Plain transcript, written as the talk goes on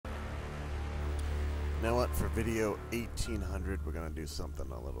You know what? For video 1800, we're gonna do something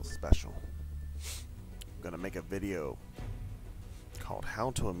a little special. I'm gonna make a video called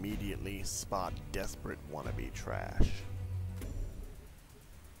How to Immediately Spot Desperate Wannabe Trash.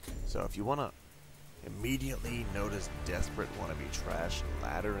 So if you wanna immediately notice desperate wannabe trash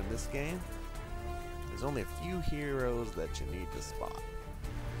ladder in this game, there's only a few heroes that you need to spot.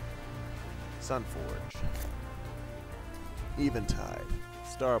 Sunforge, Eventide,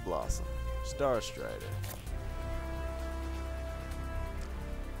 Star Blossom, Star Strider,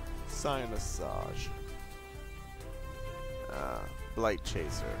 Cyanusage, Blight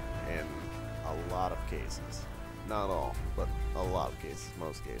Chaser in a lot of cases. Not all, but a lot of cases,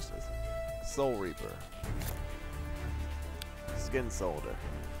 most cases. Soul Reaper, Skin Soldier,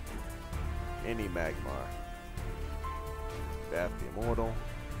 any Magmar, Daft the Immortal,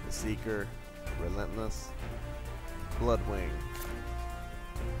 the Seeker, Relentless, Bloodwing.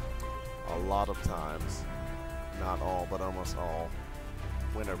 A lot of times, not all, but almost all,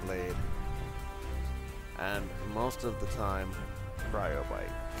 Winterblade, and most of the time,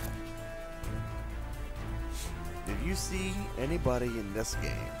 Cryobite. If you see anybody in this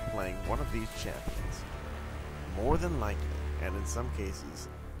game playing one of these champions, more than likely, and in some cases,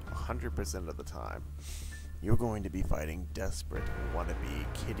 100% of the time, you're going to be fighting desperate wannabe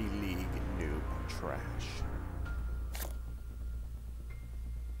Kitty League noob trash.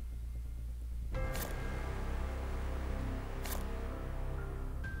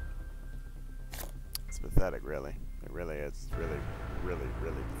 It's pathetic, really. It really is. It's really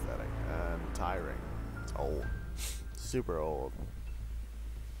pathetic. And tiring. It's old. Super old.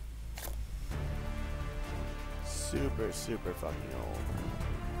 Super fucking old.